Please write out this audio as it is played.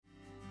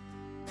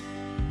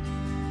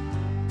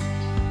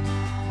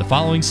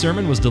following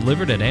sermon was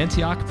delivered at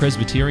Antioch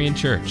Presbyterian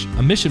Church,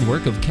 a mission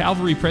work of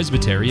Calvary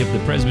Presbytery of the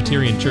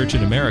Presbyterian Church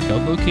in America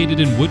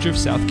located in Woodruff,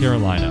 South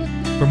Carolina.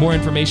 For more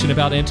information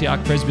about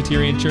Antioch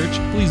Presbyterian Church,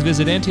 please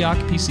visit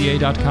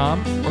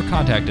antiochpca.com or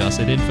contact us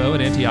at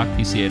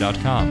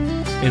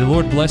info@antiochpca.com. May the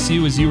Lord bless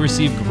you as you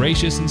receive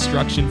gracious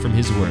instruction from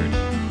His Word.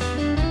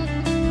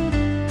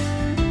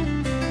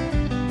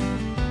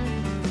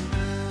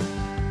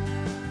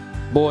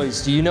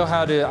 Boys, do you know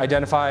how to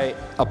identify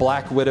a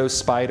black widow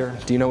spider?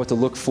 Do you know what to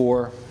look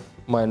for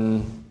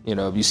when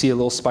you see a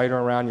little spider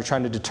around? You're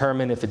trying to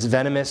determine if it's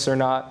venomous or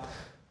not.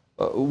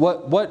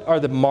 What are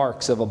the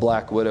marks of a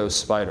black widow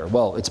spider?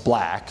 Well, it's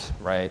black,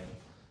 right?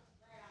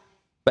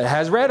 But it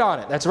has red on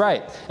it. That's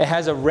right. It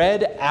has a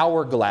red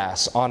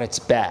hourglass on its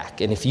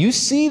back. And if you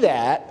see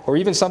that, or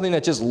even something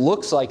that just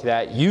looks like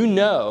that, you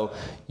know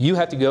you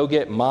have to go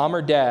get mom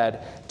or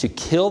dad to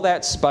kill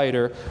that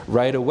spider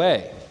right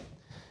away.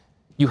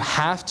 You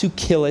have to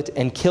kill it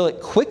and kill it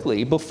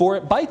quickly before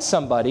it bites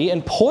somebody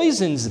and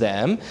poisons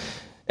them,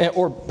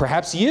 or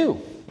perhaps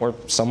you, or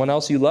someone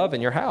else you love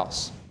in your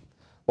house.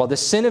 Well, the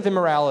sin of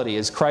immorality,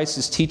 as Christ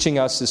is teaching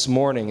us this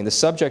morning, and the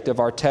subject of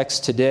our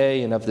text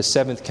today and of the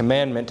seventh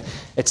commandment,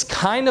 it's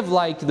kind of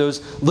like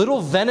those little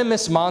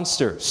venomous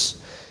monsters.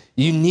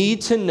 You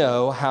need to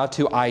know how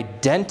to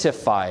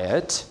identify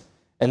it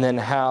and then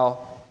how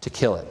to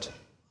kill it.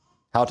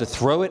 How to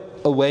throw it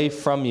away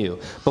from you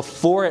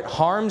before it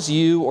harms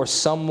you or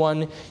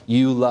someone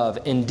you love.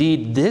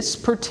 Indeed, this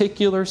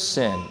particular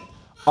sin,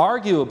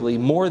 arguably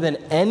more than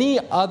any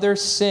other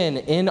sin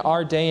in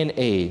our day and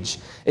age,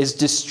 is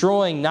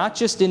destroying not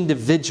just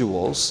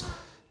individuals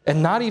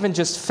and not even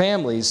just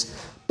families,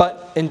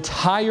 but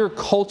entire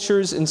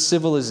cultures and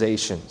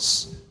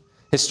civilizations.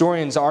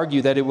 Historians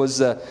argue that it was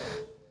the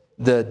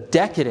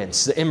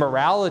decadence, the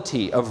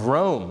immorality of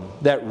Rome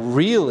that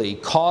really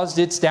caused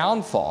its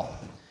downfall.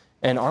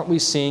 And aren't we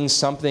seeing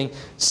something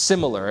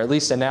similar, at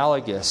least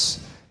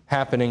analogous,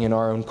 happening in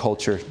our own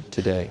culture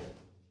today?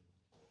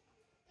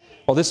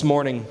 Well, this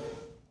morning,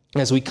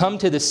 as we come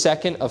to the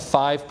second of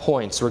 5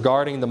 points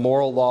regarding the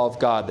moral law of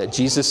God that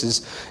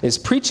Jesus is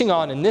preaching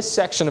on in this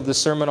section of the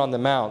Sermon on the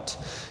Mount,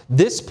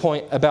 this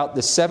point about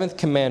the seventh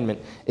commandment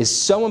is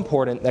so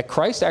important that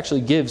Christ actually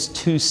gives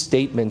 2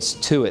 statements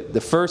to it. The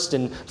first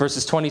in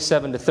verses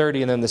 27 to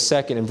 30, and then the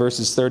second in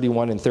verses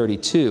 31 and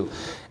 32.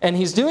 And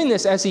he's doing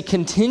this as he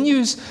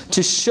continues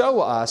to show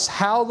us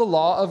how the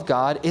law of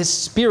God is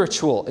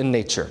spiritual in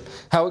nature,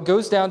 how it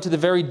goes down to the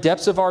very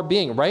depths of our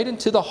being, right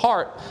into the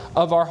heart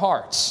of our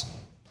hearts.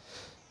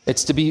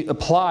 It's to be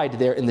applied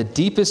there in the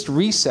deepest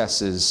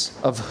recesses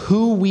of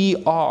who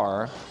we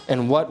are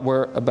and what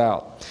we're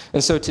about.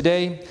 And so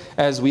today,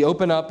 as we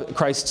open up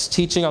Christ's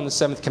teaching on the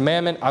seventh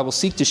commandment, I will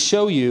seek to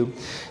show you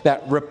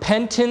that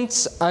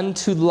repentance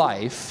unto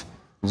life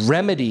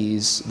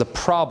remedies the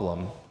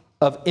problem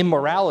of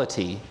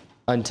immorality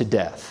unto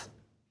death.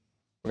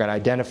 We're going to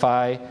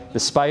identify the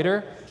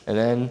spider and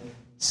then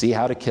see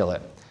how to kill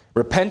it.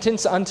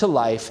 Repentance unto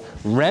life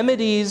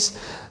remedies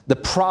the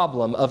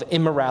problem of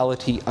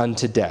immorality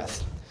unto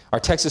death. Our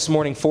text this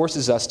morning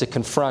forces us to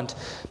confront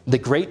the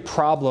great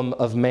problem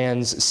of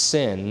man's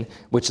sin,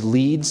 which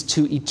leads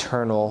to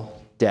eternal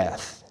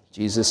death.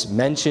 Jesus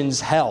mentions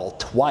hell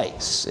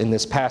twice in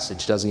this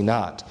passage, does he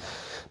not?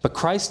 But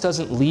Christ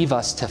doesn't leave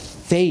us to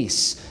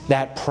face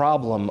that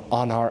problem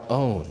on our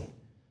own.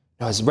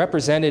 Now, as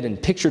represented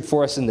and pictured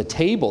for us in the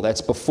table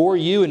that's before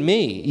you and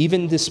me,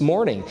 even this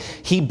morning,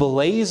 he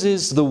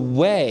blazes the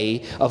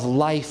way of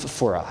life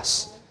for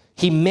us.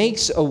 He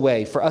makes a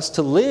way for us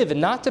to live and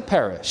not to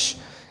perish.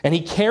 And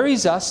he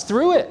carries us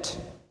through it,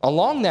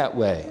 along that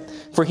way.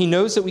 For he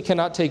knows that we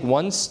cannot take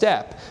one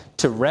step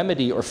to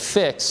remedy or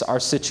fix our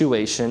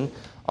situation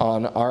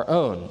on our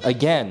own.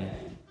 Again,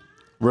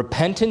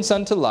 repentance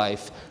unto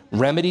life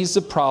remedies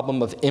the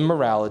problem of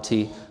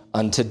immorality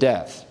unto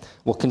death.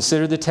 We'll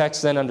consider the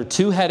text then under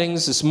 2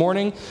 headings this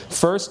morning.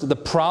 First, the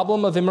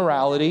problem of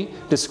immorality,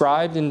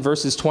 described in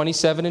verses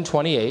 27 and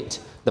 28.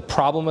 The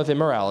problem of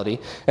immorality.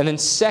 And then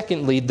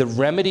secondly, the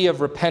remedy of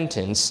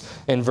repentance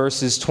in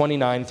verses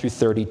 29 through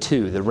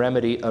 32. The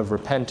remedy of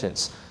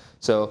repentance.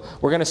 So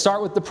we're going to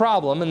start with the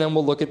problem, and then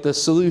we'll look at the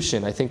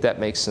solution. I think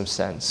that makes some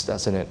sense,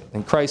 doesn't it?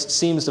 And Christ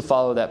seems to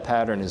follow that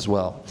pattern as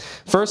well.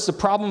 First, the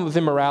problem of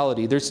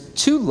immorality. There's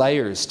 2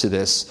 layers to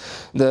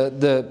this.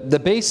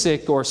 The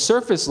basic or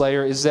surface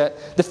layer is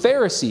that the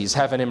Pharisees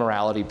have an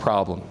immorality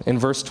problem in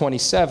verse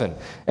 27.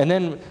 And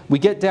then we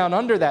get down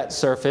under that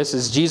surface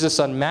as Jesus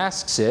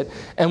unmasks it,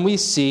 and we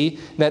see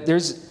that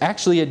there's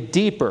actually a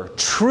deeper,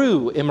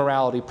 true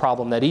immorality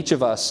problem that each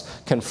of us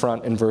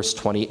confront in verse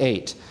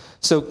 28.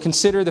 So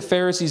consider the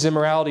Pharisees'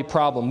 immorality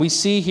problem. We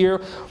see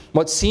here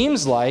what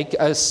seems like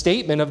a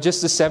statement of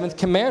just the seventh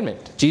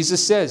commandment.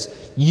 Jesus says,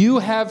 "You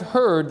have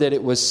heard that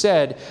it was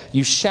said,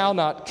 'You shall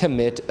not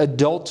commit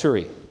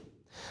adultery.'"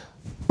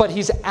 But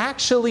he's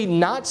actually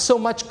not so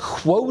much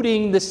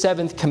quoting the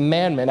seventh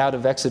commandment out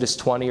of Exodus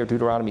 20 or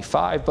Deuteronomy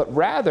 5, but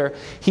rather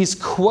he's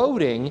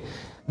quoting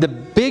the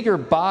bigger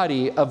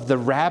body of the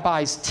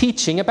rabbi's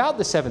teaching about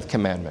the seventh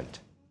commandment.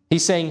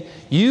 He's saying,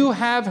 you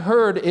have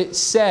heard it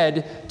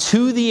said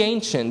to the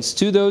ancients,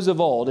 to those of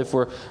old, if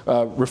we're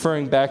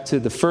referring back to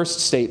the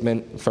first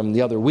statement from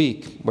the other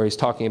week where he's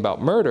talking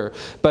about murder.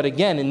 But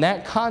again, in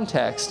that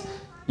context,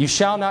 you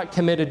shall not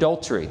commit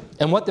adultery.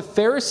 And what the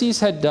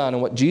Pharisees had done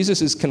and what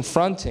Jesus is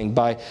confronting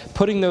by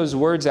putting those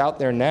words out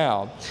there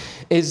now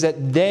is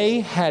that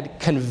they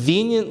had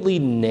conveniently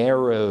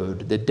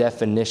narrowed the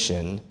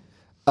definition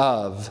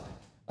of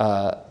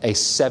a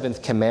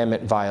seventh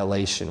commandment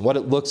violation, what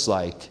it looks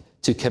like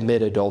to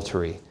commit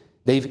adultery.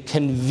 They've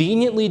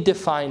conveniently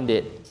defined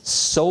it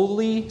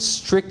solely,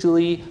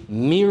 strictly,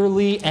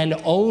 merely, and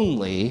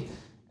only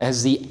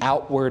as the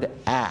outward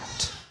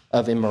act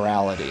of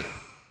immorality,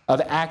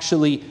 of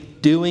actually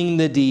doing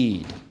the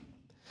deed.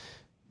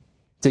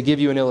 To give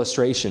you an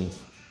illustration,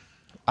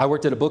 I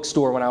worked at a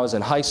bookstore when I was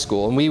in high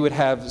school, and we would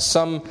have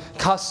some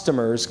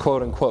customers,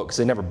 quote unquote, because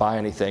they never buy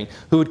anything,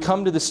 who would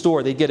come to the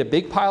store. They'd get a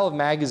big pile of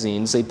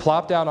magazines, they'd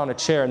plop down on a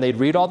chair, and they'd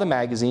read all the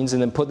magazines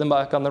and then put them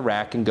back on the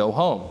rack and go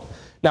home.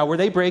 Now, were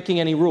they breaking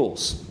any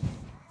rules?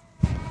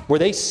 Were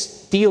they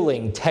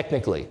stealing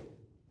technically?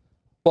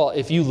 Well,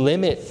 if you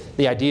limit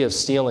the idea of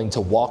stealing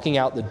to walking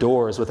out the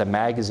doors with a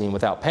magazine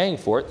without paying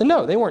for it, then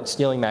no, they weren't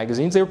stealing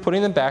magazines. They were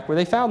putting them back where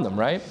they found them,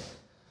 right?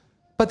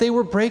 But they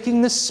were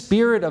breaking the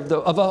spirit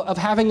of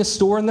having a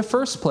store in the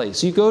first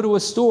place. You go to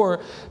a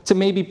store to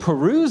maybe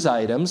peruse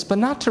items, but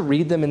not to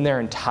read them in their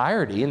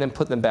entirety and then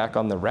put them back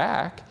on the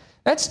rack.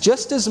 That's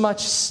just as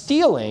much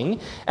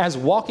stealing as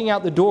walking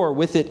out the door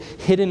with it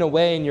hidden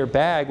away in your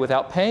bag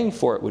without paying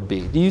for it would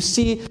be. Do you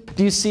see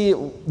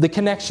the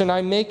connection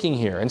I'm making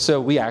here? And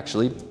so we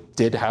actually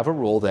did have a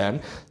rule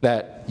then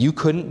that you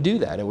couldn't do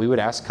that. And we would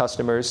ask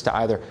customers to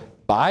either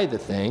buy the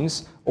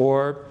things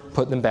or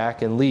put them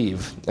back and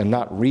leave and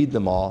not read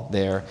them all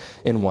there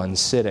in one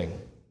sitting.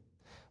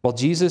 Well,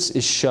 Jesus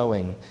is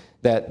showing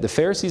that the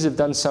Pharisees have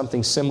done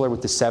something similar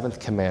with the seventh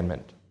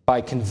commandment by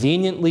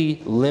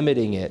conveniently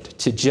limiting it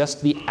to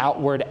just the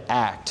outward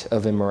act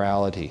of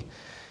immorality.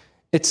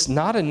 It's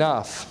not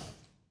enough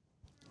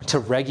to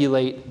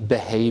regulate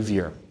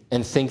behavior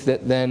and think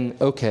that then,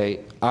 okay,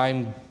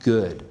 I'm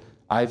good.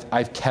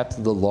 I've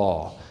kept the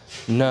law.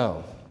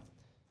 No.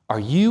 Are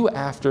you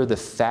after the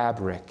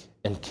fabric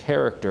and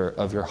character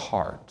of your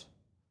heart,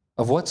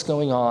 of what's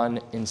going on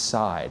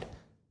inside?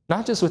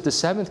 Not just with the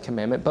seventh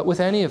commandment, but with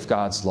any of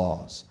God's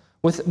laws,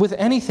 with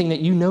anything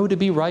that you know to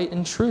be right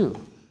and true.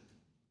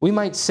 We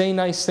might say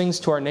nice things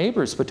to our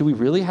neighbors, but do we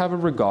really have a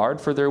regard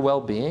for their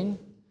well-being?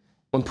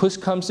 When push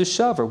comes to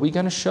shove, are we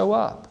going to show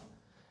up?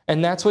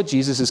 And that's what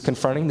Jesus is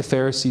confronting the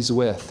Pharisees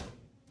with.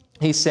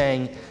 He's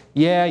saying,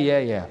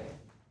 yeah.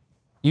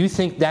 You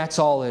think that's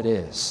all it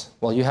is.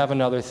 Well, you have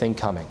another thing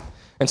coming.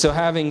 And so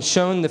having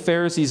shown the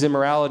Pharisees'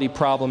 immorality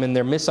problem in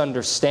their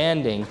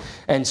misunderstanding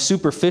and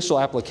superficial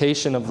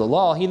application of the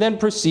law, he then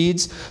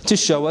proceeds to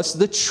show us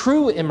the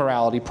true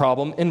immorality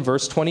problem in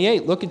verse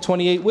 28. Look at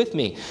 28 with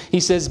me.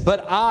 He says,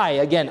 but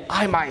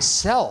I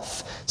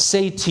myself,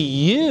 say to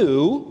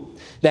you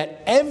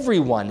that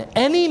everyone,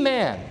 any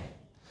man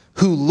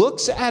who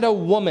looks at a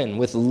woman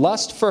with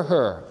lust for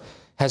her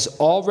has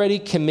already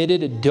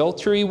committed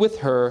adultery with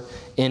her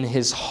in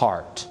his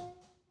heart.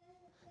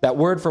 That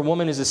word for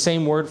woman is the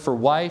same word for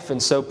wife,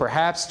 and so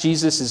perhaps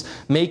Jesus is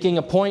making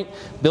a point,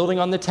 building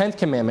on the 10th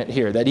commandment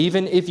here, that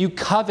even if you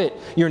covet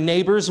your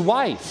neighbor's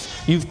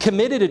wife, you've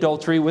committed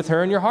adultery with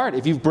her in your heart.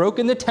 If you've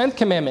broken the 10th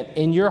commandment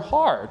in your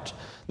heart,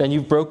 then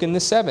you've broken the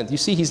 7th. You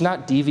see, he's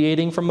not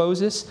deviating from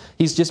Moses.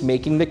 He's just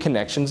making the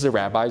connections the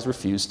rabbis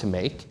refused to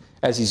make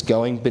as he's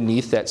going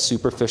beneath that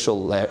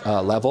superficial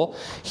level.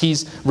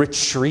 He's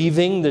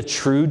retrieving the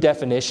true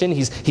definition.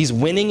 He's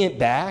winning it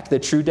back, the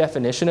true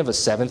definition of a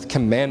 7th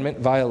commandment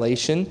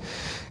violation.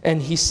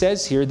 And he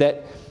says here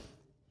that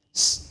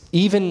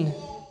even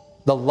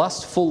the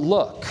lustful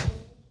look,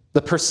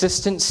 the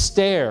persistent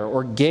stare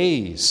or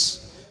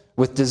gaze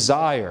with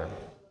desire,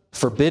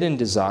 forbidden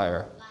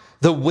desire,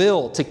 the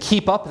will to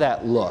keep up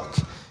that look,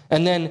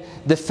 and then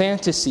the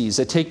fantasies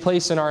that take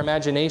place in our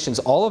imaginations,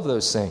 all of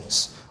those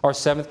things are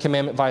 7th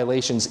commandment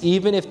violations,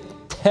 even if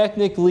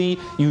technically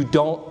you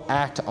don't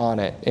act on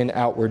it in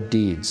outward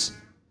deeds.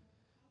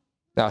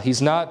 Now,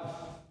 he's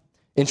not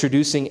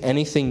introducing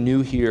anything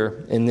new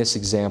here in this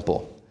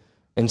example.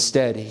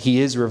 Instead,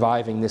 he is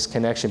reviving this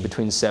connection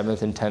between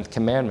 7th and 10th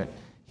commandment.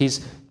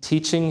 He's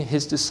teaching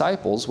his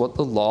disciples what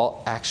the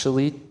law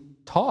actually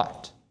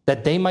taught,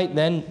 that they might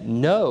then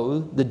know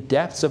the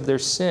depths of their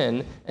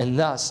sin and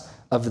thus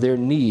of their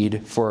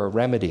need for a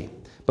remedy.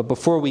 But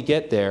before we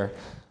get there,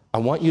 I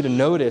want you to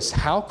notice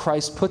how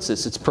Christ puts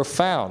this. It's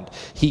profound.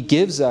 He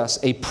gives us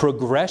a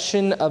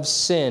progression of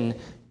sin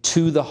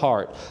to the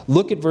heart.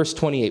 Look at verse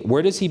 28.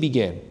 Where does he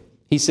begin?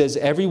 He says,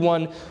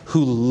 everyone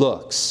who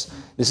looks.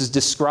 This is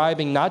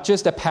describing not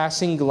just a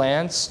passing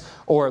glance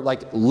or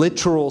like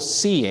literal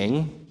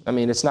seeing. I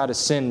mean, it's not a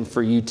sin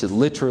for you to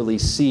literally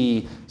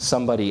see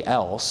somebody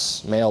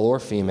else, male or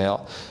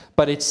female,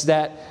 but it's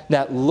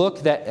that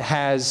look that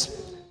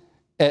has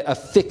a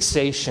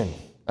fixation,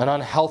 an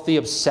unhealthy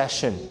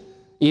obsession.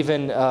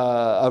 even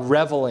a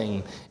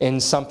reveling in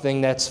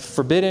something that's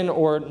forbidden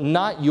or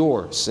not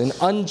yours, an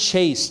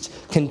unchaste,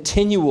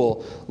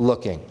 continual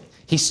looking.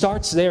 He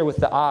starts there with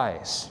the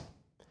eyes.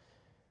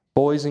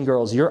 Boys and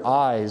girls, your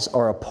eyes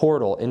are a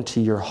portal into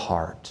your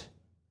heart.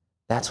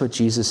 That's what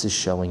Jesus is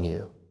showing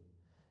you.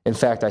 In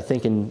fact, I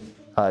think in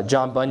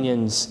John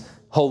Bunyan's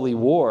Holy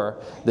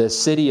War, the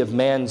city of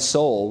man's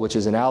soul, which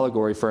is an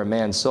allegory for a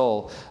man's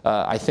soul,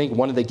 I think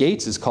one of the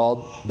gates is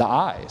called the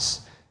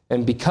eyes.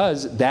 And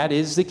because that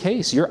is the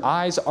case, your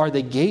eyes are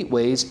the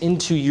gateways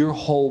into your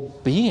whole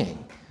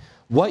being.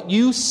 What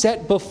you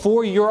set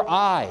before your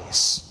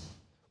eyes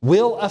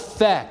will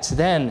affect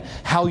then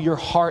how your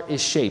heart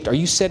is shaped. Are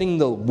you setting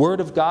the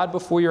Word of God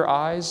before your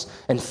eyes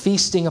and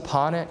feasting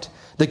upon it?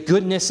 The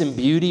goodness and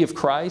beauty of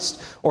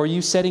Christ? Or are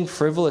you setting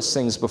frivolous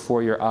things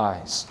before your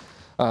eyes?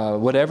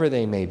 Whatever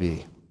they may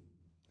be.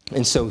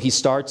 And so he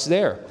starts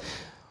there.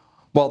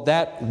 Well,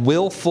 that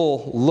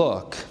willful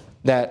look,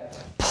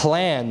 that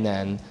plan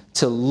then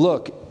to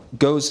look,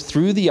 goes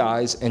through the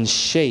eyes and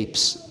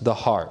shapes the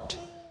heart.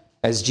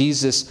 As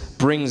Jesus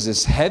brings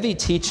this heavy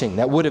teaching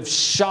that would have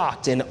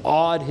shocked and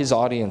awed his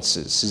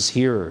audiences, his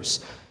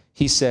hearers,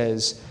 he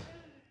says,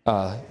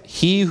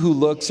 he who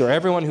looks, or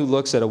everyone who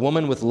looks at a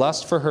woman with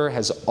lust for her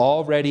has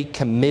already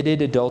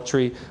committed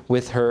adultery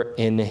with her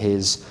in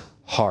his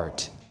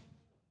heart.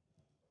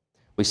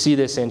 We see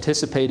this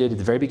anticipated at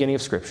the very beginning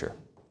of Scripture.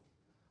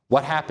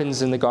 What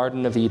happens in the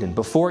Garden of Eden?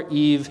 Before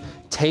Eve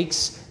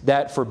takes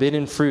that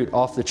forbidden fruit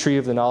off the tree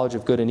of the knowledge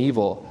of good and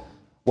evil,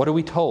 what are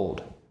we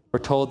told? We're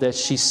told that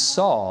she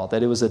saw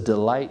that it was a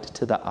delight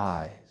to the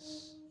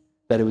eyes,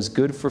 that it was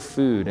good for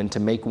food and to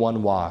make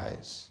one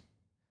wise.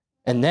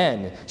 And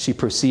then she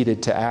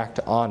proceeded to act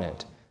on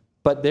it.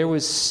 But there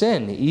was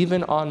sin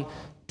even on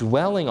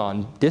dwelling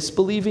on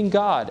disbelieving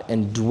God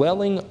and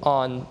dwelling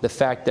on the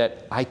fact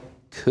that I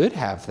could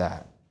have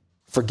that,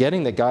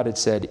 forgetting that God had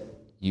said,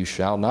 you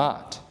shall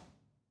not.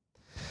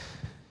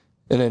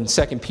 And then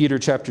 2 Peter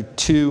chapter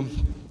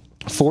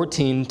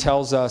 2:14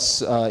 tells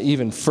us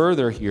even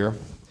further here,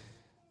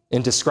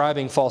 in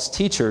describing false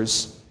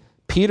teachers,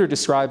 Peter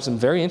describes them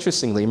very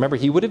interestingly. Remember,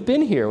 he would have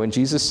been here when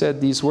Jesus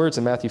said these words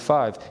in Matthew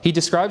 5. He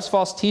describes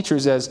false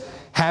teachers as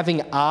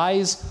having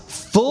eyes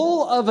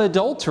full of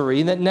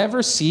adultery that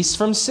never cease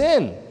from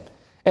sin,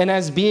 and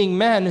as being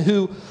men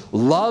who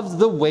loved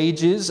the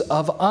wages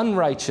of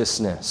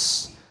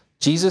unrighteousness.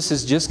 Jesus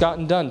has just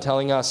gotten done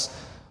telling us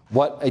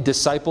what a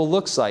disciple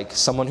looks like,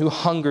 someone who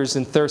hungers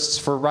and thirsts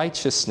for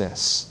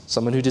righteousness,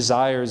 someone who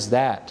desires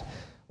that,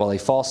 while a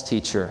false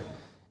teacher,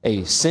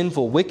 a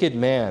sinful, wicked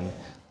man,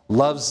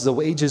 loves the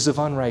wages of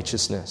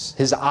unrighteousness.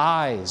 His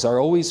eyes are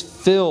always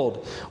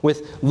filled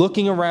with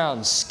looking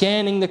around,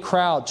 scanning the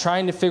crowd,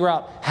 trying to figure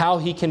out how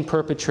he can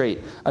perpetrate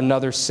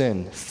another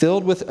sin,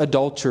 filled with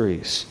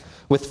adulteries,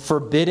 with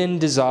forbidden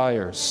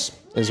desires,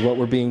 is what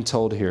we're being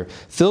told here,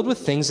 filled with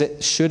things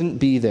that shouldn't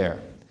be there.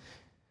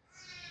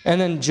 And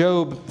then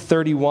Job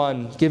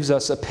 31 gives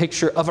us a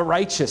picture of a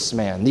righteous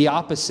man, the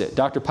opposite.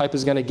 Dr. Pipe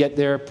is going to get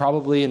there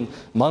probably in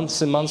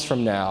months and months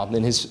from now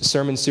in his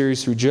sermon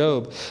series through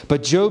Job.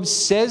 But Job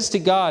says to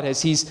God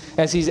as he's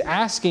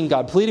asking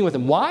God, pleading with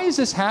him, why is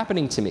this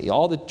happening to me?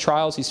 All the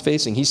trials he's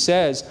facing. He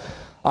says,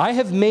 I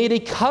have made a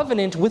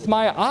covenant with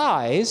my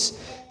eyes.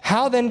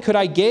 How then could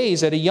I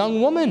gaze at a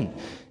young woman?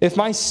 If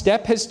my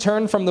step has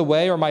turned from the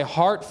way, or my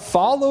heart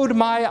followed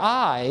my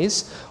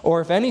eyes,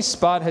 or if any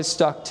spot has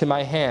stuck to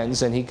my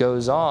hands, and he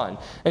goes on.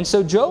 And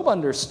so Job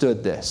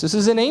understood this. This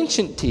is an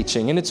ancient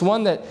teaching, and it's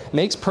one that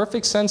makes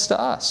perfect sense to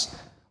us.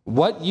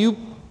 What you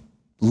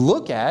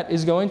look at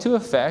is going to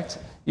affect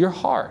your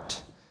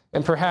heart.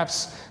 And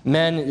perhaps,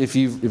 men, if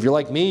you're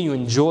like me, you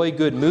enjoy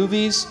good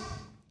movies,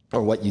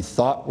 or what you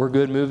thought were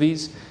good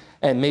movies.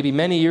 And maybe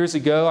many years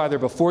ago, either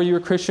before you were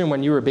a Christian,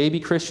 when you were a baby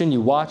Christian,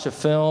 you watch a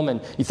film and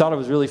you thought it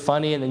was really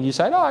funny, and then you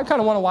decide, I kind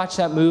of want to watch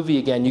that movie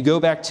again. You go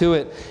back to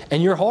it,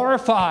 and you're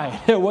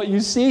horrified at what you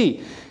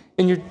see.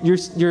 And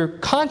your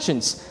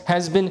conscience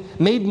has been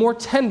made more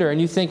tender, and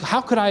you think,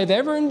 how could I have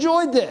ever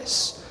enjoyed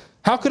this?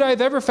 How could I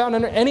have ever found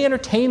any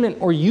entertainment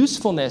or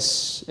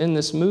usefulness in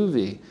this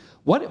movie?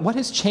 What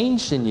has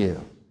changed in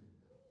you?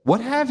 What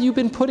have you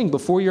been putting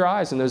before your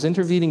eyes in those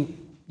intervening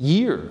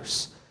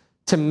years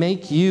to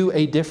make you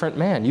a different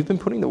man? You've been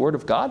putting the Word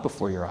of God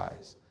before your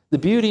eyes, the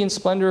beauty and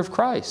splendor of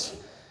Christ.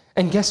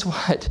 And guess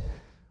what?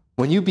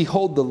 When you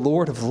behold the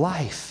Lord of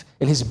life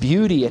and His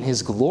beauty and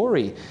His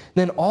glory,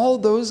 then all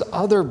those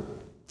other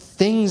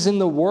things in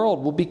the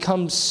world will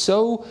become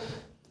so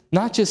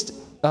not just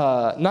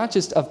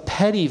of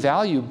petty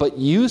value, but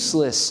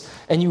useless,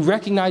 and you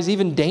recognize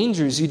even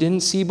dangers you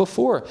didn't see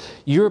before.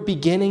 You're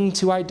beginning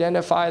to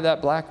identify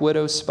that black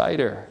widow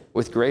spider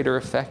with greater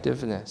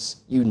effectiveness.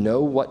 You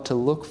know what to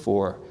look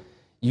for.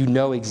 You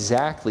know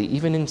exactly,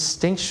 even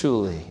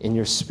instinctually in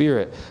your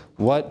spirit,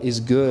 what is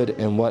good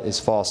and what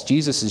is false.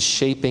 Jesus is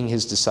shaping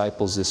His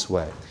disciples this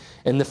way.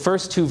 In the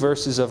first two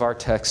verses of our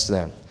text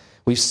then,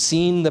 we've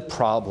seen the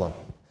problem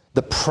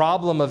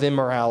of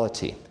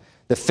immorality.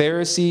 The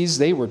Pharisees,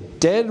 they were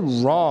dead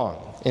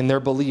wrong in their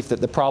belief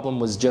that the problem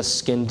was just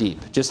skin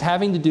deep, just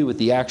having to do with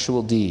the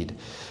actual deed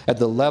at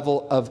the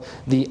level of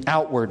the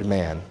outward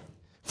man.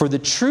 For the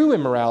true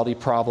immorality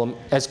problem,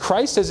 as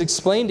Christ has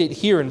explained it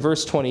here in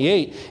verse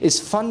 28, is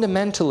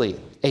fundamentally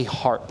a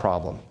heart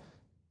problem.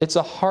 It's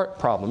a heart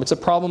problem. It's a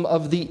problem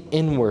of the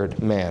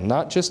inward man,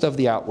 not just of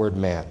the outward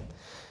man.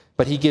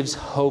 But he gives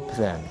hope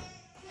then.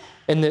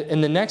 In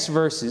the next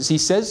verses, he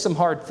says some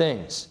hard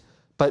things.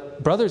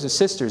 But brothers and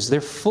sisters,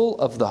 they're full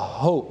of the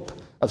hope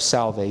of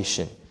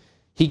salvation.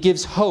 He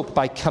gives hope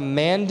by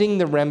commanding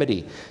the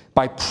remedy,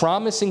 by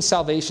promising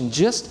salvation,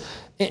 just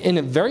in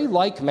a very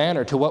like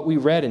manner to what we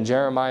read in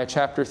Jeremiah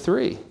chapter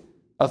 3,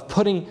 of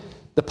putting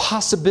the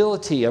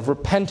possibility of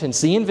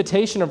repentance, the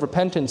invitation of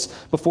repentance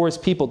before his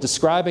people,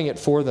 describing it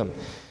for them.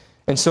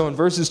 And so in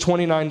verses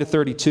 29 to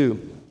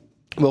 32,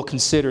 we'll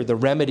consider the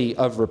remedy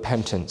of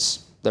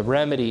repentance. The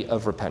remedy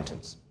of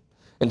repentance.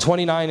 In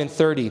 29 and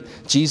 30,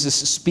 Jesus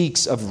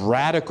speaks of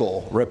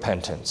radical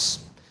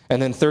repentance.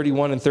 And then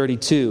 31 and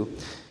 32,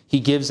 he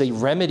gives a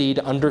remedied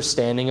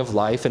understanding of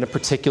life in a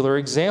particular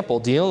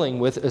example dealing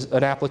with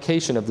an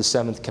application of the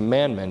seventh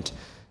commandment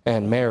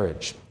and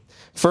marriage.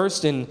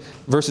 First, in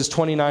verses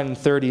 29 and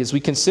 30, as we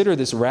consider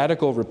this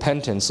radical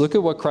repentance, look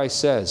at what Christ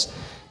says.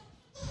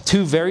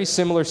 Two very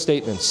similar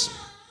statements.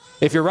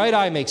 If your right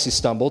eye makes you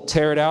stumble,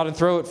 tear it out and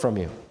throw it from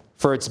you.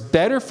 For it's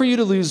better for you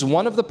to lose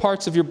one of the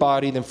parts of your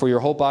body than for your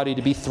whole body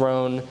to be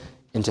thrown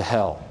into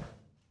hell.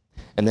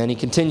 And then he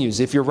continues,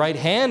 if your right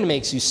hand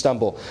makes you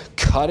stumble,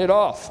 cut it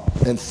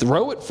off and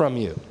throw it from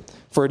you.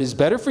 For it is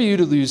better for you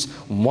to lose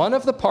one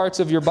of the parts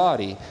of your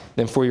body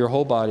than for your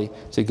whole body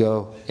to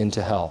go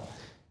into hell.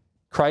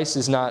 Christ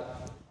is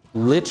not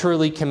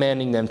literally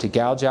commanding them to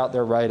gouge out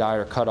their right eye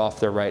or cut off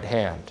their right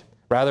hand.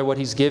 Rather, what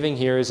he's giving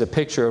here is a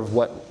picture of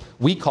what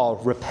we call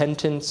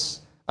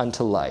repentance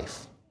unto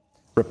life.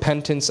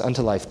 Repentance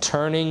unto life,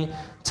 turning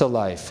to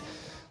life.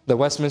 The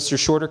Westminster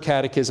Shorter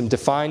Catechism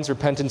defines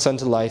repentance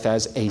unto life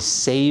as a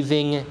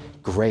saving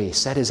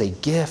grace. That is a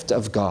gift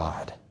of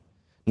God,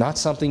 not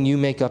something you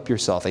make up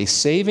yourself. A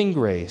saving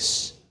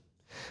grace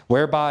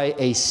whereby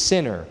a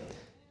sinner,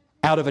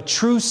 out of a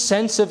true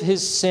sense of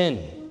his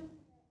sin,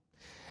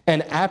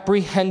 an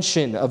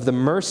apprehension of the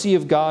mercy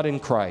of God in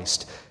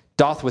Christ,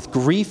 doth with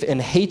grief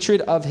and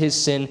hatred of his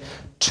sin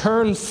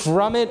turn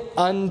from it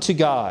unto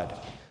God,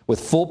 with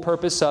full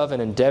purpose of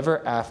and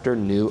endeavor after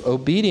new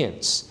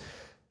obedience.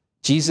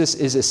 Jesus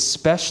is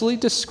especially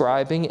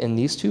describing in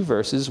these two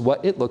verses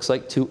what it looks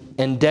like to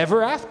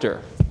endeavor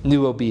after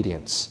new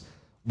obedience.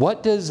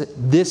 What does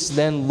this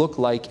then look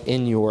like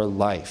in your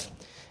life?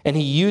 And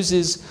he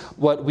uses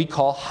what we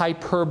call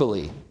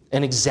hyperbole,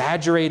 an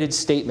exaggerated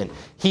statement.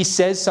 He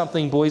says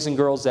something, boys and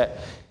girls, that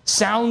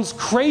sounds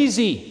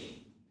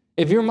crazy.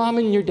 If your mom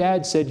and your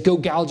dad said, go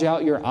gouge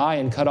out your eye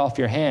and cut off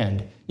your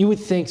hand, you would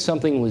think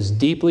something was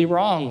deeply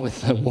wrong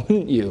with them,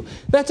 wouldn't you?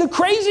 That's a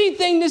crazy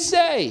thing to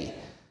say.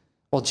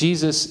 Well,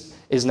 Jesus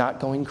is not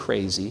going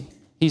crazy.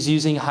 He's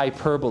using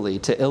hyperbole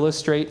to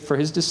illustrate for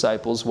his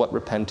disciples what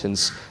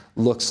repentance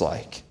looks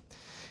like.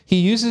 He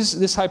uses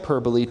this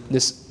hyperbole,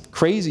 this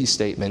crazy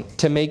statement,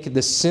 to make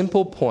the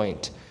simple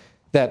point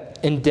that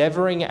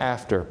endeavoring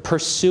after,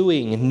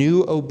 pursuing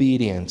new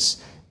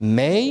obedience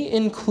may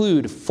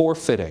include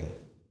forfeiting,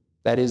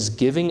 that is,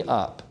 giving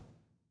up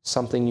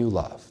something you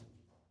love.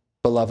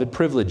 Beloved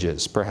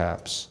privileges,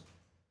 perhaps.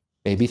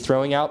 Maybe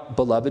throwing out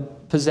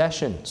beloved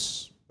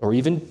possessions, or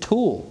even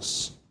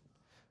tools,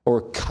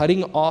 or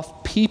cutting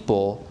off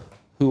people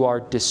who are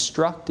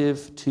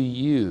destructive to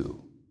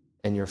you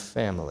and your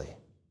family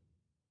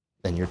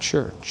and your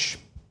church.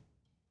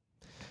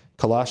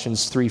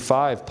 Colossians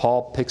 3:5,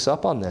 Paul picks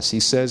up on this.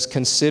 He says,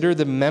 consider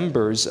the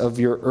members of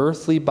your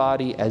earthly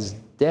body as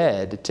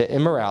dead to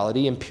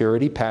immorality,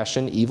 impurity,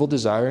 passion, evil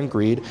desire, and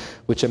greed,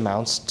 which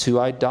amounts to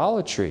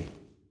idolatry.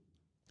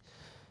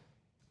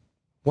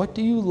 What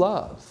do you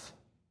love?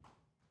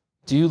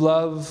 Do you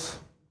love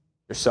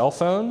your cell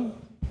phone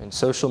and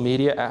social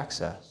media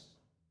access?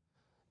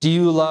 Do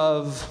you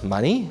love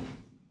money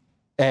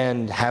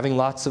and having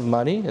lots of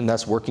money and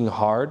thus working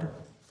hard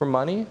for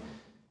money?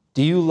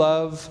 Do you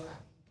love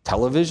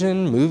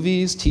television,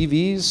 movies,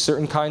 TVs,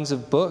 certain kinds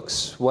of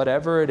books,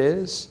 whatever it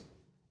is?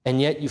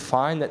 And yet you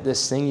find that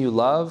this thing you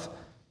love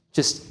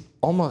just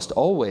almost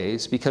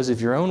always, because of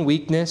your own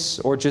weakness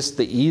or just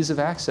the ease of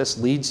access,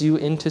 leads you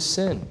into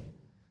sin.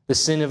 The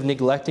sin of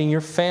neglecting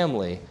your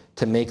family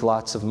to make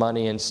lots of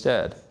money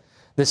instead.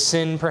 The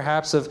sin,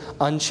 perhaps, of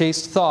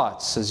unchaste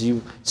thoughts as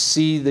you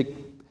see the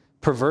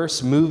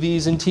perverse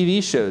movies and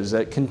TV shows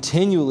that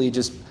continually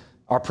just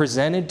are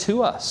presented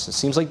to us. It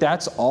seems like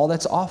that's all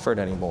that's offered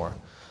anymore.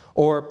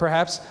 Or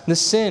perhaps the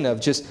sin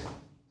of just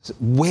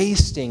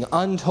wasting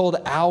untold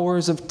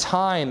hours of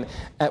time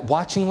at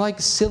watching like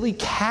silly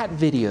cat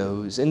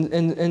videos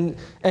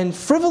and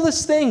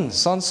frivolous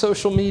things on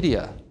social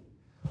media.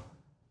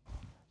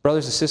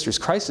 Brothers and sisters,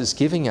 Christ is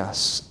giving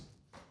us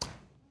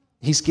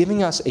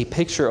a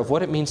picture of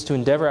what it means to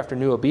endeavor after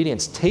new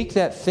obedience. Take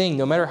that thing,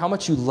 no matter how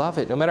much you love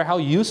it, no matter how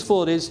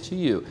useful it is to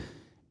you,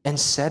 and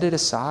set it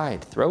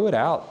aside. Throw it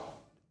out.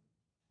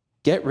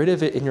 Get rid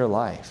of it in your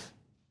life.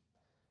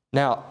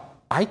 Now,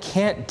 I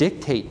can't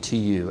dictate to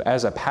you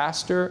as a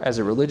pastor, as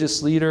a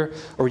religious leader,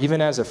 or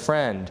even as a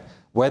friend,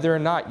 whether or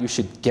not you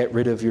should get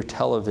rid of your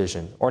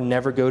television or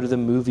never go to the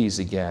movies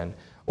again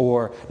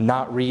or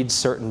not read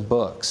certain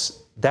books.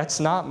 That's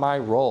not my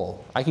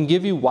role. I can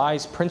give you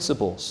wise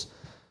principles,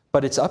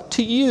 but it's up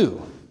to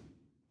you,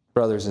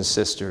 brothers and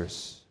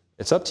sisters.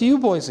 It's up to you,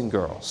 boys and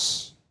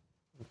girls,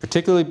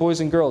 particularly boys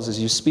and girls, as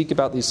you speak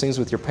about these things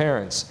with your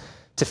parents,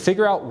 to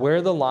figure out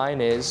where the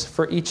line is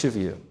for each of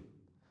you.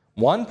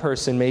 One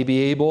person may be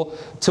able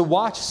to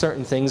watch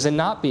certain things and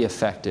not be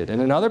affected,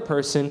 and another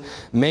person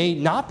may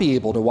not be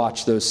able to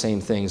watch those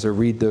same things or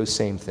read those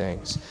same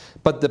things.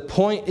 But the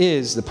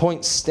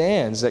point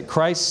stands that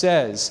Christ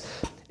says,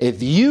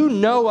 if you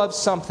know of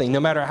something, no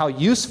matter how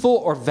useful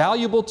or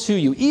valuable to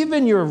you,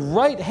 even your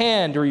right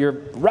hand or your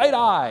right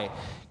eye,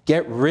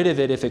 get rid of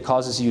it if it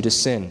causes you to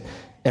sin.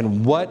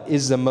 And what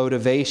is the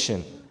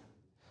motivation?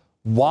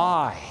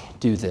 Why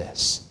do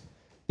this?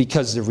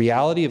 Because the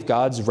reality of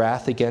God's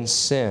wrath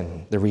against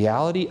sin, the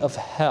reality of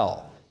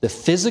hell, the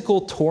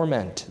physical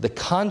torment, the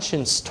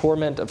conscience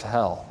torment of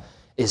hell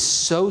is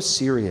so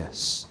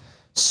serious,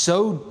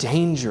 so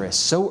dangerous,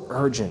 so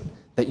urgent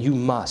that you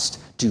must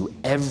do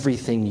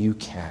everything you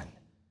can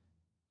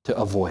to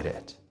avoid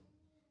it.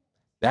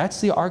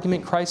 That's the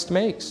argument Christ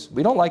makes.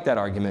 We don't like that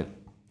argument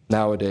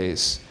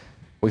nowadays.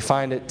 We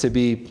find it to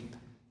be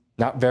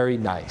not very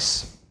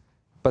nice.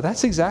 But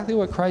that's exactly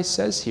what Christ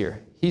says here.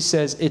 He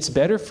says, it's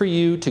better for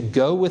you to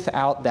go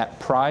without that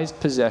prized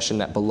possession,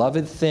 that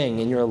beloved thing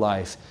in your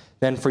life,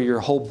 than for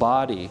your whole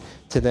body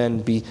to then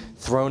be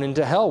thrown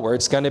into hell, where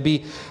it's going to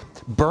be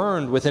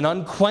burned with an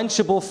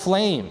unquenchable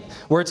flame,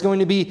 where it's going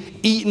to be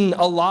eaten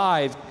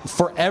alive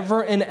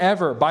forever and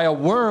ever by a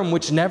worm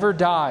which never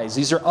dies.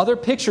 These are other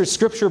pictures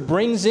Scripture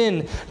brings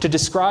in to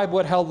describe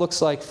what hell looks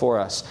like for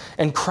us.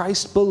 And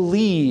Christ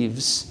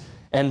believes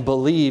and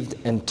believed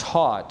and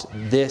taught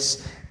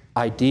this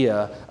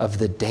idea of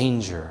the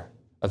danger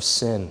of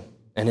sin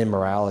and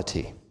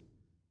immorality.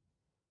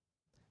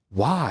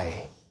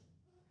 Why?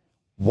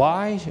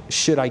 Why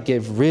should I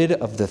get rid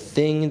of the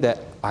thing that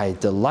I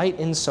delight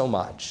in so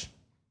much,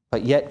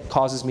 but yet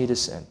causes me to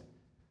sin?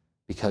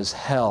 Because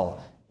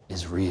hell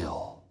is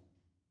real.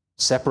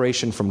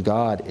 Separation from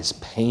God is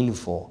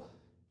painful.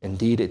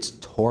 Indeed, it's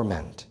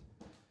torment.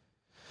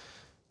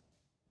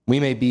 We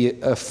may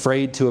be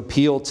afraid to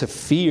appeal to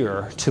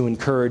fear to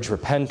encourage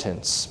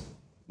repentance.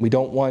 We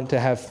don't want to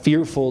have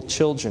fearful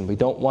children. We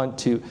don't want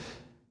to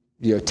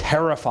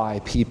terrify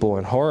people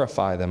and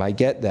horrify them. I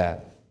get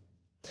that.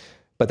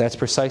 But that's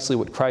precisely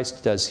what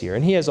Christ does here.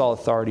 And he has all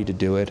authority to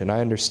do it, and I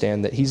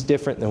understand that he's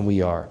different than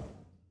we are.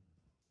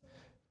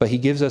 But he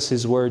gives us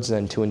his words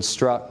then to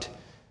instruct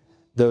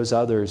those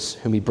others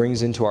whom he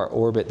brings into our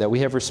orbit that we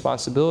have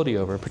responsibility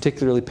over,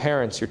 particularly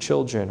parents, your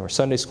children, or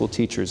Sunday school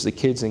teachers, the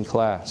kids in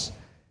class.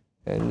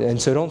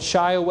 And so don't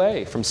shy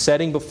away from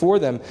setting before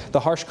them the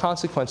harsh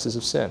consequences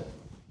of sin.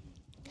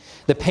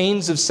 The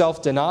pains of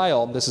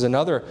self-denial, this is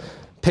another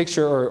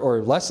picture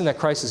or lesson that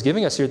Christ is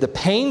giving us here. The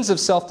pains of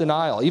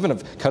self-denial, even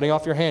of cutting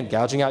off your hand,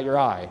 gouging out your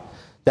eye,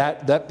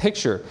 that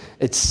picture,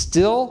 it's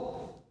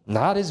still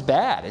not as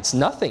bad. It's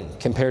nothing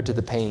compared to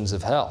the pains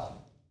of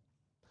hell.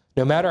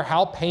 No matter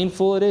how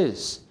painful it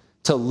is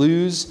to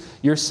lose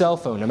your cell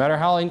phone, no matter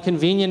how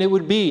inconvenient it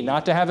would be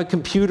not to have a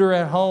computer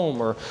at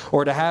home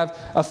or to have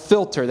a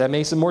filter that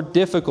makes it more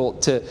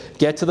difficult to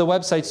get to the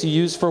websites you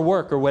use for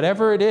work or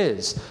whatever it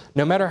is,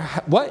 no matter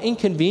what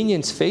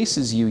inconvenience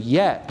faces you,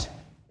 yet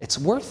it's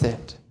worth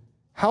it.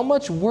 How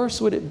much worse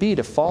would it be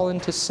to fall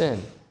into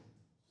sin,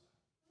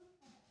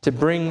 to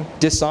bring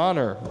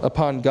dishonor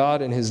upon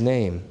God and his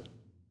name,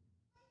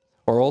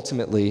 or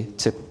ultimately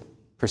to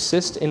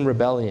persist in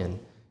rebellion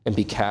and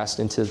be cast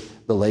into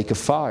the lake of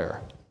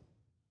fire?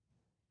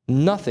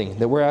 Nothing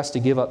that we're asked to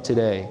give up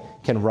today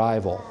can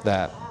rival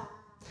that.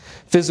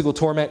 Physical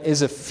torment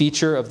is a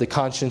feature of the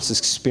conscience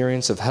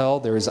experience of hell.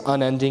 There is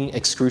unending,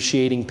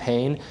 excruciating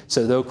pain.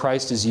 So though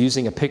Christ is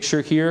using a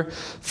picture here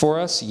for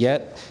us,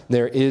 yet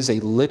there is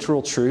a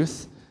literal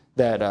truth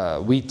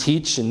that we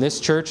teach in this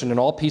church and in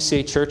all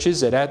PCA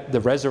churches, that at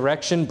the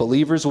resurrection,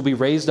 believers will be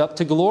raised up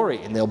to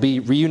glory and they'll be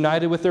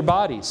reunited with their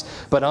bodies.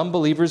 But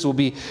unbelievers will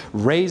be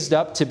raised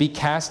up to be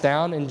cast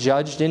down and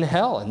judged in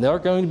hell. And they're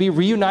going to be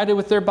reunited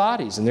with their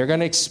bodies, and they're going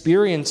to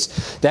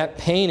experience that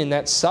pain and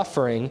that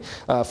suffering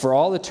for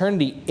all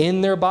eternity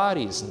in their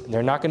bodies.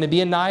 They're not going to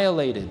be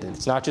annihilated.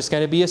 It's not just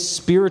going to be a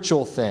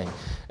spiritual thing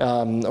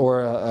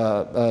or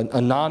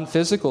a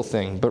non-physical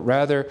thing, but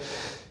rather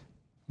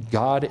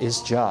God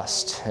is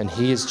just, and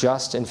he is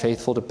just and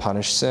faithful to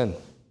punish sin.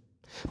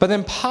 But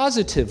then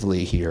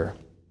positively here,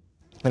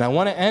 and I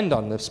want to end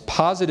on this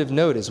positive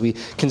note as we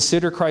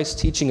consider Christ's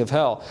teaching of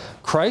hell,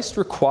 Christ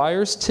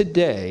requires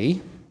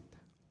today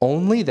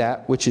only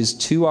that which is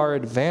to our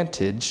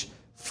advantage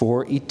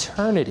for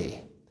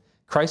eternity.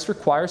 Christ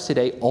requires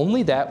today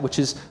only that which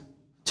is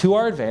to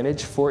our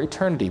advantage for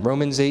eternity.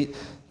 Romans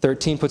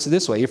 8:13 puts it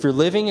this way: if you're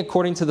living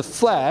according to the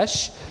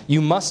flesh,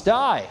 you must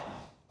die.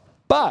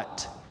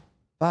 But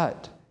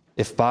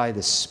If by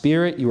the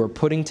Spirit you are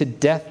putting to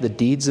death the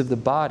deeds of the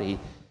body,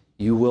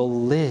 you will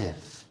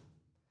live.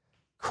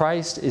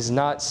 Christ is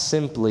not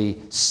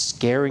simply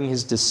scaring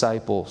his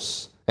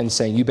disciples and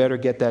saying, you better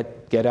get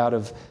that get out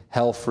of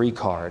hell free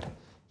card.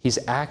 He's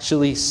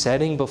actually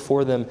setting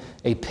before them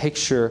a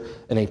picture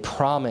and a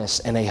promise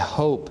and a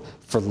hope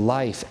for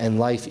life and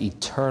life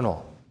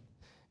eternal.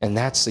 And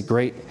that's the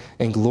great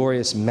and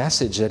glorious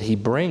message that he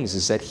brings,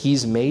 is that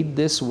he's made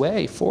this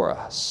way for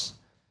us.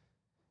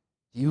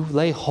 You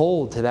lay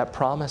hold to that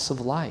promise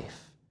of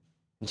life.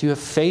 Do you have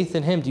faith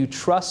in him? Do you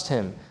trust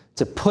him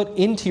to put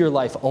into your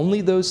life only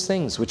those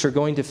things which are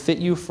going to fit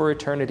you for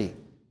eternity?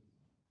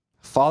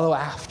 Follow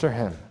after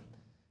him.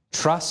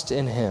 Trust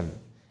in him.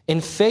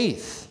 In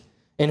faith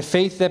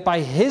that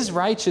by his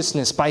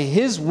righteousness, by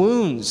his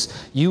wounds,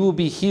 you will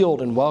be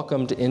healed and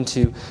welcomed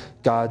into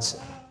God's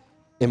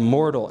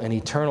immortal and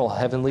eternal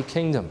heavenly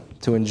kingdom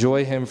to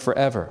enjoy him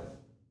forever.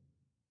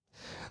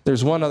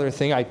 There's one other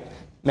thing. I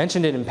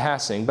mentioned it in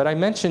passing, but I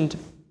mentioned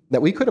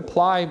that we could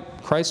apply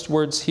Christ's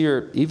words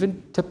here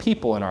even to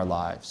people in our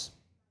lives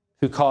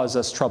who cause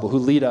us trouble, who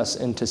lead us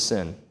into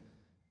sin.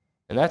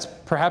 And that's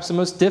perhaps the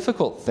most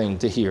difficult thing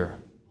to hear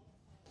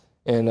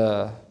in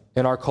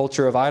our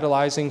culture of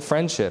idolizing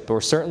friendship,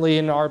 or certainly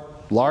in our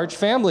large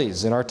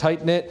families, in our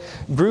tight-knit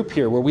group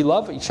here where we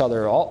love each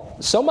other all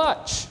so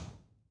much.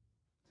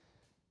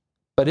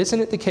 But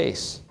isn't it the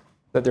case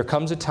that there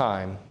comes a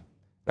time, and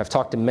I've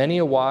talked to many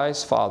a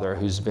wise father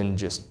who's been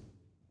just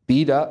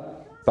beat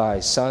up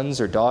by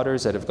sons or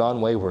daughters that have gone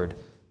wayward,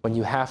 when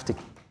you have to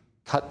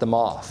cut them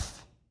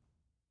off?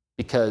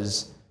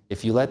 Because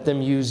if you let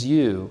them use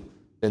you,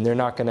 then they're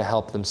not going to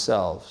help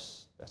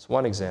themselves. That's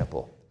one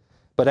example.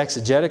 But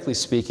exegetically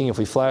speaking, if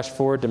we flash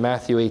forward to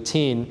Matthew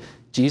 18,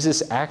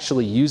 Jesus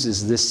actually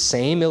uses this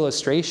same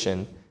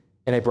illustration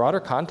in a broader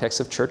context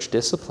of church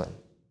discipline.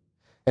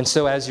 And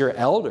so as your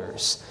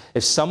elders,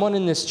 if someone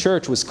in this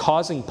church was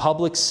causing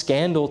public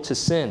scandal to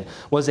sin,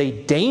 was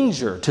a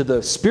danger to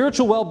the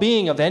spiritual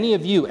well-being of any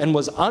of you, and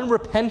was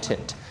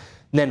unrepentant,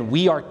 then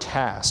we are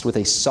tasked with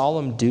a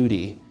solemn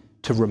duty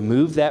to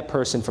remove that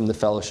person from the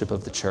fellowship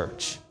of the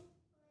church.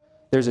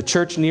 There's a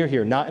church near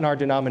here, not in our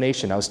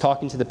denomination. I was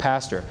talking to the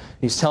pastor.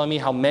 He's telling me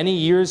how many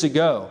years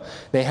ago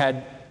they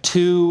had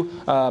two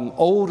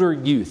older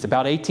youth,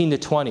 about 18 to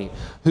 20,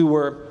 who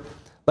were,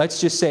 let's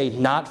just say,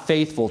 not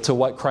faithful to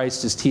what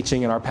Christ is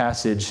teaching in our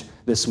passage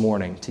this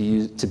morning,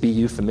 to be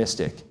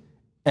euphemistic.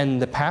 And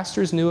the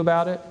pastors knew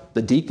about it.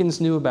 The deacons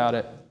knew about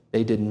it.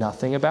 They did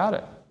nothing about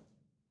it.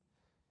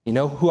 You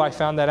know who I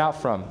found that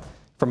out from?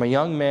 From a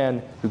young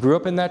man who grew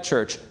up in that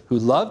church, who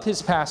loved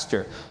his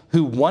pastor,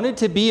 who wanted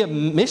to be a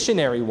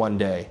missionary one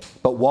day,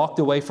 but walked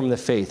away from the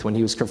faith when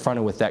he was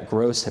confronted with that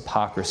gross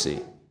hypocrisy.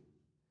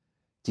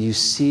 Do you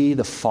see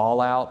the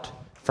fallout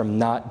from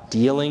not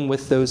dealing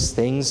with those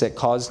things that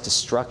cause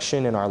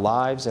destruction in our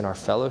lives and our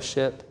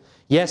fellowship?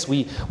 Yes,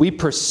 we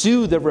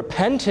pursue the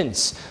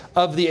repentance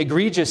of the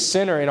egregious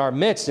sinner in our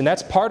midst, and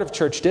that's part of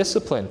church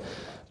discipline,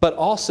 but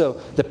also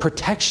the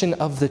protection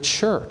of the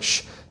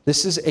church.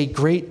 This is a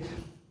great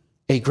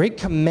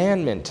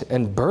commandment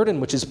and burden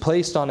which is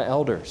placed on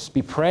elders.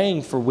 Be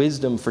praying for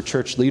wisdom for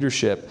church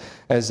leadership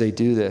as they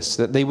do this,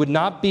 that they would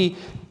not be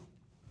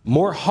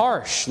more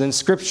harsh than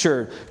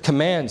Scripture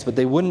commands, but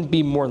they wouldn't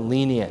be more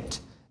lenient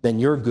than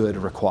your good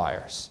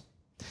requires.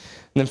 And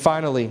then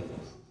finally,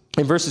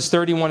 in verses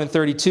 31 and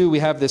 32, we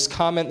have this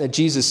comment that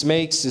Jesus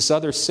makes, this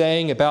other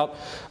saying about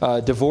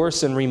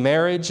divorce and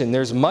remarriage. And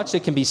there's much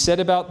that can be said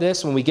about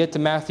this. When we get to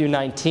Matthew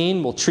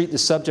 19, we'll treat the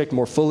subject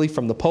more fully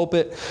from the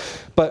pulpit.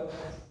 But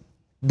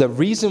the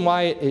reason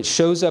why it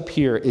shows up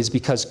here is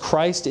because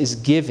Christ is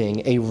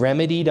giving a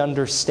remedied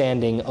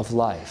understanding of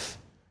life.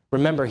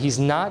 Remember, he's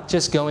not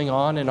just going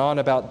on and on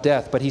about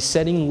death, but he's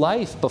setting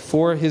life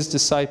before his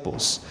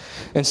disciples.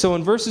 And so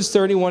in verses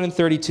 31 and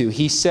 32,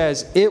 he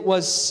says, "It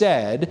was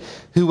said,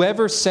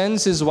 whoever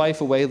sends his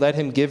wife away, let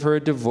him give her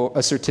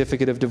a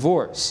certificate of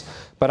divorce.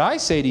 But I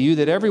say to you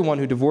that everyone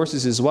who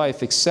divorces his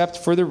wife, except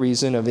for the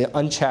reason of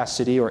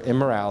unchastity or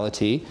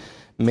immorality,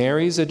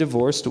 marries a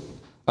divorced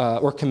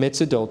or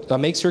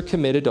makes her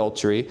commit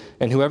adultery,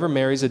 and whoever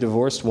marries a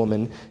divorced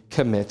woman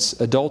commits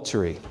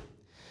adultery."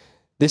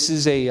 This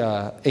is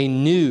a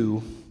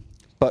new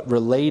but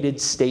related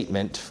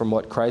statement from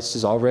what Christ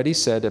has already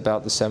said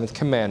about the seventh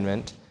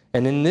commandment.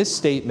 And in this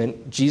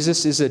statement,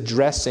 Jesus is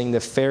addressing the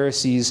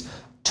Pharisees'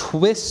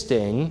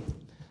 twisting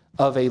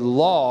of a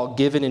law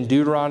given in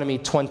Deuteronomy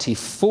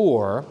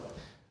 24,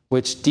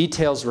 which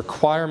details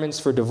requirements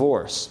for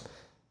divorce.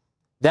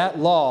 That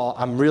law,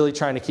 I'm really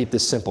trying to keep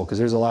this simple because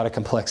there's a lot of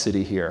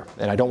complexity here,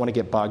 and I don't want to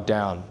get bogged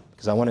down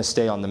because I want to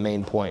stay on the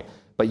main point.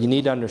 But you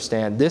need to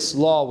understand, this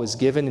law was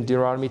given in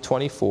Deuteronomy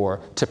 24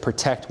 to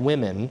protect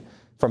women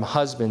from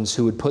husbands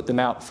who would put them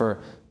out for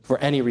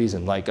any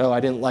reason, like, oh,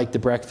 I didn't like the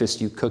breakfast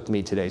you cooked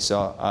me today,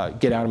 so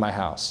get out of my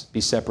house,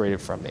 be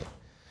separated from me.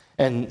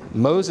 And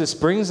Moses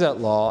brings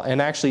that law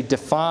and actually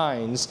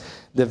defines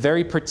the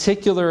very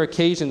particular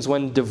occasions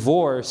when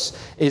divorce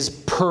is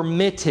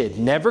permitted,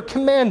 never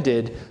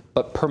commanded,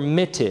 but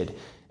permitted.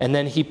 And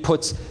then he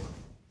puts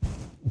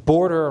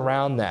border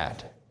around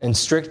that and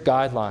strict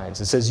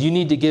guidelines. It says you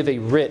need to give a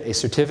writ, a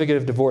certificate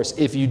of divorce.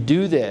 If you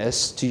do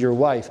this to your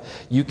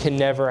wife, you can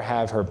never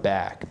have her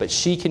back. But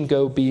she can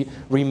go be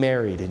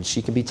remarried and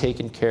she can be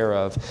taken care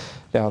of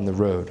down the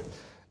road.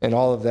 And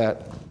all of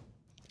that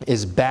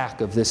is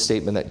back of this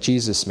statement that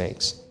Jesus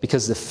makes.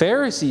 Because the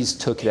Pharisees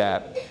took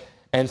that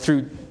and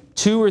through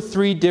 2 or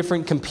 3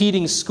 different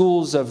competing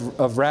schools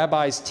of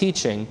rabbis'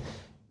 teaching,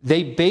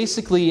 they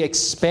basically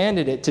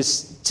expanded it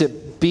to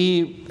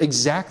be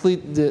exactly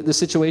the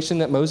situation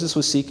that Moses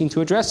was seeking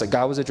to address, that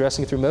God was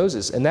addressing through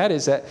Moses. And that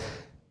is that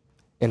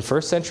in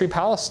first century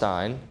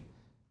Palestine,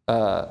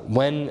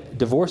 when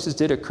divorces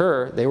did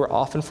occur, they were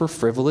often for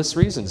frivolous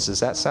reasons. Does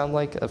that sound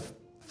like a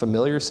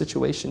familiar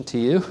situation to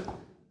you?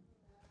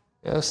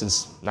 You know,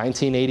 since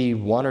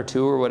 1981 or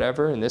 2 or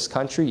whatever, in this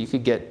country, you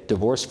could get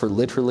divorced for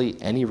literally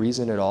any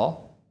reason at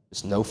all.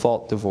 It's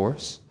no-fault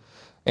divorce.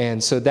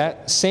 And so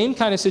that same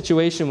kind of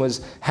situation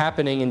was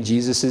happening in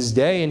Jesus'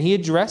 day, and he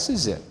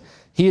addresses it.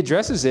 He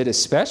addresses it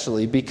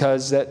especially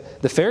because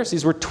that the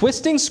Pharisees were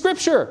twisting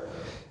Scripture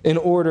in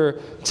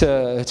order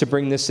to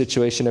bring this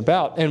situation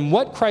about. And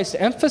what Christ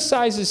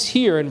emphasizes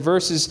here in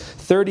verse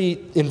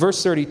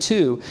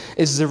 32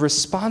 is the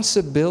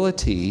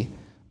responsibility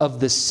of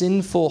the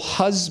sinful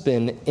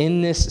husband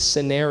in this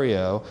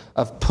scenario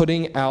of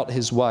putting out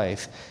his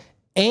wife.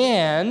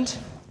 And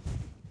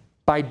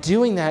by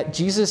doing that,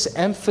 Jesus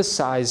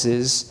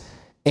emphasizes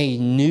a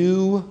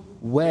new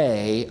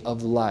way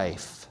of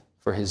life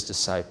for his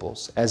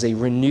disciples. As a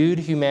renewed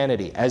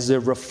humanity, as a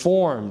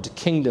reformed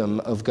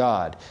kingdom of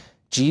God,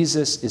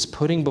 Jesus is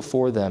putting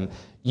before them,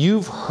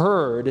 you've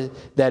heard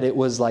that it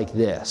was like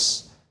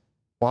this.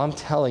 Well, I'm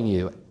telling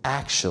you,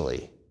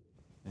 actually,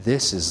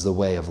 this is the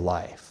way of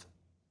life.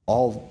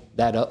 All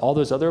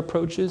those other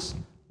approaches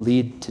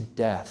lead to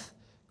death.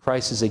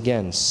 Christ is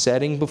again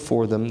setting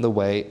before them the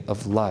way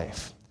of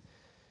life.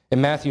 In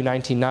Matthew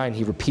 19:9,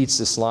 he repeats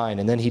this line,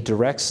 and then he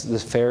directs the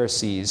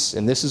Pharisees,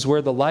 and this is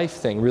where the life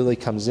thing really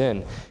comes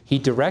in. He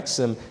directs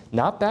them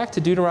not back to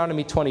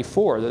Deuteronomy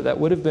 24, that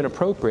would have been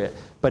appropriate,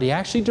 but he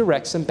actually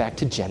directs them back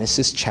to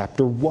Genesis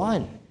chapter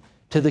 1,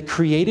 to the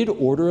created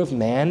order of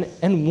man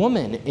and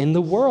woman in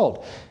the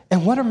world.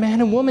 And what are man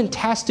and woman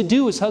tasked to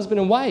do as husband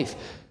and wife?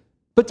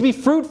 But to be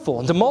fruitful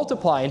and to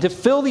multiply and to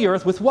fill the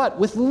earth with what?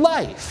 With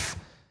life.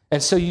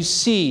 And so you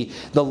see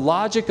the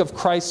logic of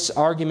Christ's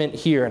argument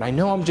here, and I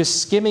know I'm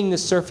just skimming the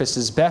surface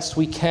as best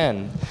we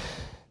can.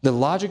 The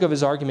logic of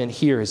his argument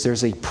here is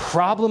there's a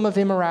problem of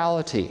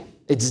immorality.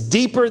 It's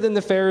deeper than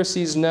the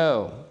Pharisees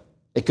know.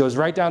 It goes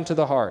right down to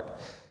the heart.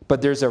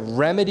 But there's a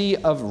remedy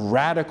of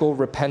radical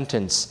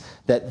repentance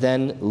that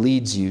then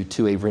leads you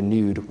to a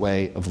renewed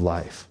way of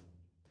life.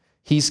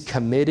 He's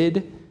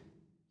committed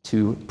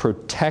to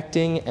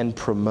protecting and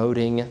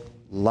promoting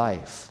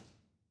life.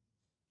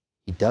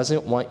 He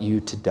doesn't want you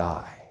to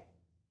die.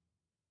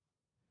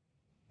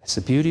 It's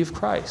the beauty of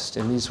Christ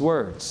in these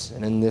words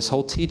and in this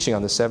whole teaching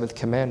on the 7th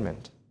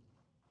commandment.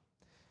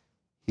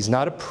 He's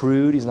not a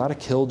prude. He's not a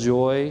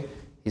killjoy.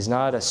 He's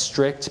not a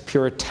strict,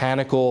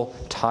 puritanical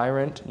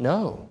tyrant.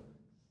 No.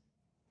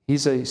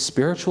 He's a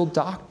spiritual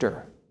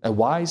doctor, a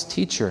wise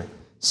teacher,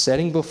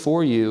 setting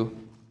before you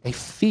a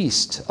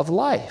feast of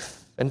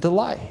life and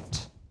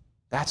delight.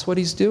 That's what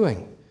he's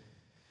doing.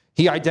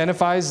 He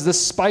identifies the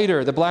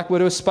spider, the black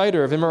widow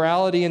spider of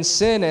immorality and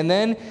sin, and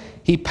then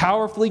he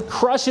powerfully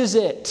crushes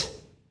it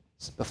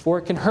before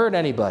it can hurt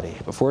anybody,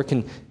 before it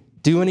can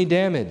do any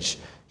damage.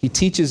 He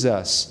teaches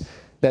us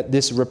that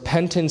this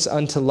repentance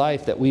unto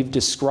life that we've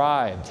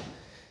described,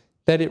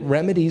 that it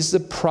remedies the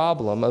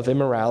problem of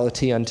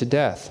immorality unto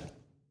death.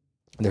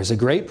 There's a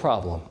great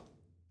problem.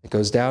 It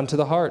goes down to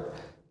the heart,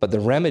 but the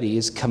remedy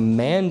is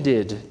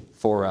commanded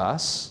for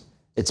us.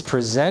 It's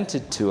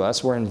presented to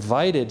us. We're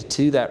invited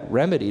to that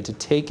remedy to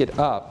take it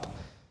up,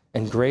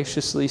 and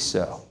graciously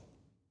so,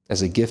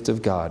 as a gift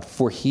of God,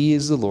 for he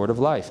is the Lord of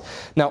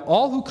life. Now,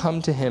 all who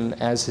come to him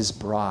as his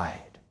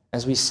bride,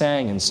 as we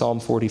sang in Psalm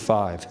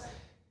 45,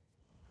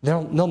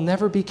 they'll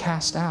never be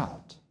cast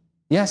out.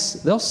 Yes,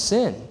 they'll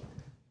sin,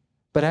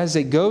 but as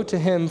they go to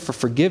him for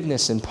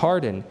forgiveness and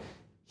pardon,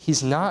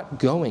 he's not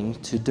going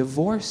to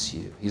divorce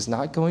you. He's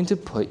not going to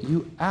put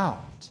you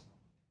out.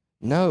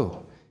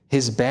 No.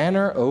 His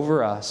banner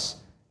over us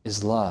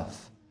is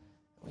love.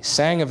 We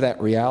sang of that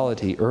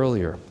reality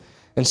earlier.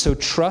 And so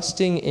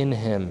trusting in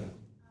him,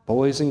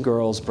 boys and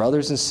girls,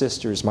 brothers and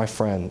sisters, my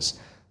friends,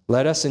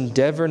 let us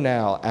endeavor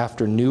now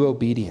after new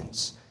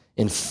obedience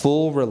in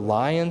full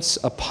reliance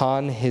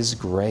upon his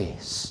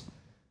grace.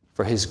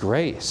 For his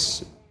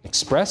grace,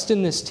 expressed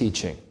in this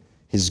teaching,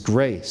 his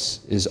grace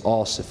is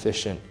all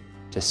sufficient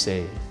to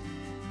save.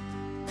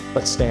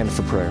 Let's stand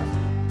for prayer.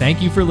 Thank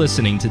you for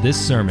listening to this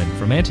sermon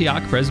from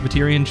Antioch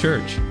Presbyterian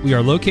Church. We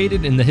are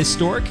located in the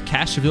historic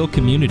Cashville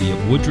community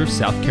of Woodruff,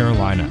 South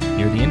Carolina,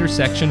 near the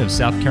intersection of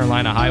South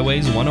Carolina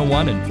Highways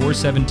 101 and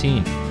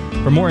 417.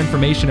 For more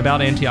information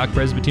about Antioch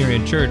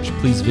Presbyterian Church,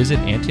 please visit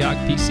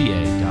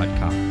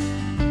antiochpca.com.